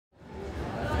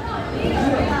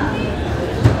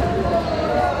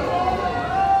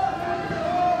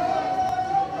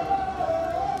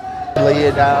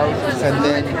it out, and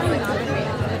then.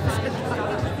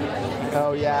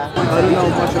 Oh yeah. I don't know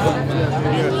much about that.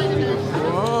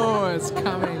 Whoa, it's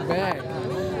coming back.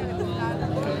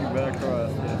 Coming back for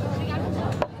us.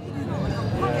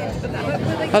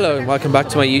 Hello and welcome back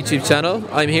to my YouTube channel.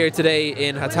 I'm here today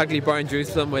in Hattagli Bar in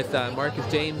Jerusalem with Marcus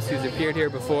James, who's appeared here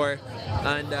before,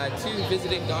 and two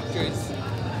visiting doctors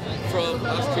from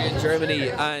Austria and Germany,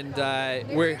 and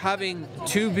we're having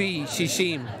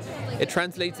Tubi60. It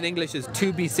translates in English as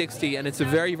Tubi60, and it's a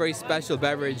very, very special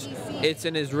beverage. It's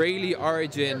an Israeli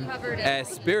origin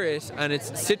spirit, and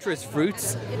it's citrus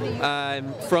fruits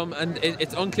and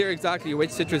it's unclear exactly which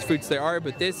citrus fruits they are,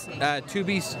 but this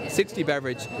Tubi60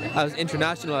 beverage has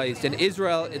internationalized. In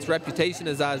Israel, its reputation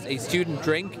is as a student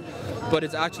drink, but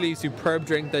it's actually a superb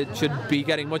drink that should be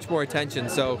getting much more attention.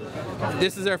 So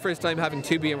this is our first time having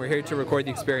Tubi, and we're here to record the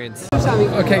experience.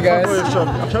 Okay, guys.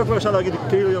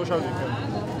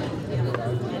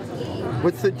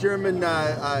 What's the German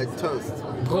toast?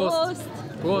 Prost.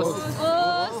 Prost.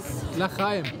 Prost.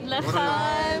 L'chaim.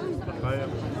 L'chaim.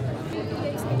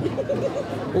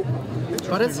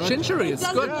 But it's gingery. It's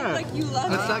good. Like you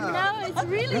love it's like no, it's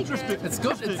really good. It's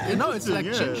good. It's like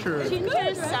ginger.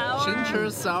 Ginger sour. Ginger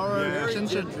sour.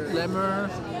 Ginger lemon.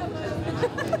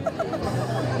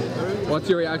 What's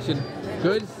your reaction?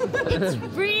 Good? It's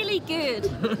really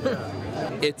good.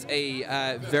 It's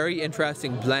a very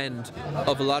interesting blend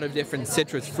of a lot of different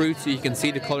citrus fruits. So you can see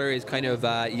the color is kind of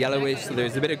yellowish, so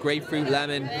there's a bit of grapefruit,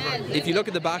 lemon. If you look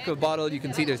at the back of the bottle, you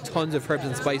can see there's tons of herbs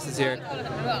and spices here.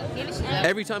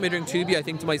 Every time I drink Tubi, I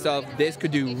think to myself, this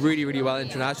could do really, really well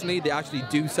internationally. They actually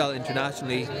do sell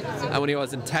internationally, and when I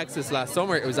was in Texas last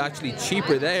summer, it was actually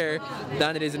cheaper there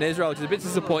than it is in Israel, which is a bit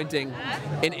disappointing.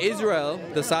 In Israel,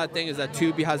 the sad thing is that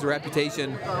Tubi has a reputation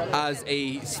as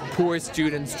a poor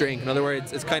student's drink. In other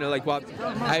words, it's kind of like what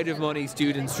out-of-money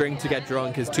students drink to get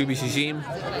drunk is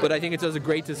Tubi60, but I think it does a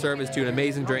great disservice to an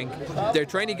amazing drink. They're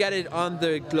trying to get it on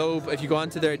the globe. If you go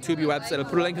onto their Tubi website, I'll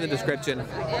put a link in the description.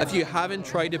 If you haven't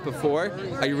tried it before,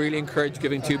 I really encourage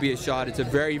giving Tubi a shot. It's a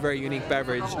very, very unique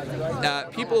beverage.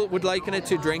 People would liken it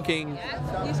to drinking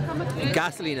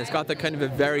gasoline. It's got that kind of a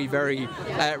very, very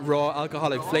raw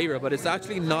alcoholic flavor, but it's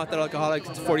actually not that alcoholic.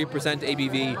 It's 40%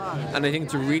 ABV, and I think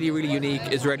it's a really, really unique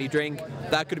Israeli drink.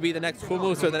 That could be the next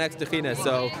hummus or the next tahina.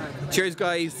 So cheers,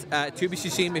 guys.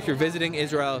 Tubi60, if you're visiting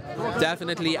Israel,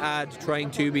 definitely add trying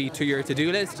Tubi to your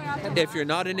to-do list. If you're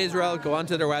not in Israel, go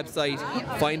onto their website,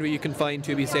 find where you can find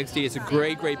Tubi60. It's a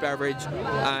great, great beverage,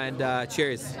 and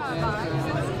cheers.